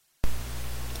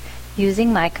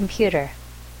Using My Computer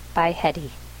by Hedy.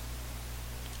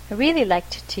 I really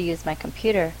liked to use my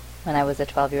computer when I was a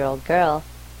 12-year-old girl.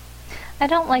 I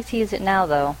don't like to use it now,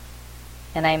 though,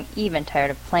 and I'm even tired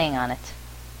of playing on it.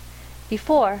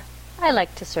 Before, I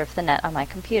liked to surf the net on my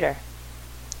computer.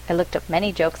 I looked up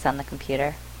many jokes on the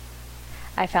computer.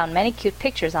 I found many cute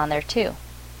pictures on there, too.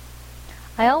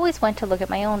 I always went to look at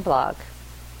my own blog.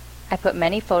 I put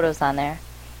many photos on there,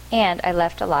 and I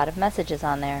left a lot of messages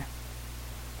on there.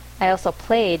 I also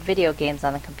played video games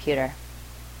on the computer.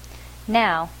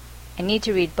 Now, I need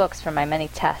to read books for my many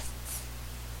tests.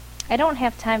 I don't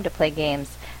have time to play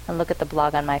games and look at the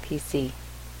blog on my PC.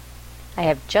 I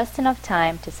have just enough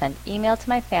time to send email to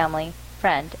my family,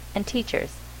 friend, and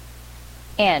teachers,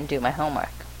 and do my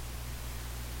homework.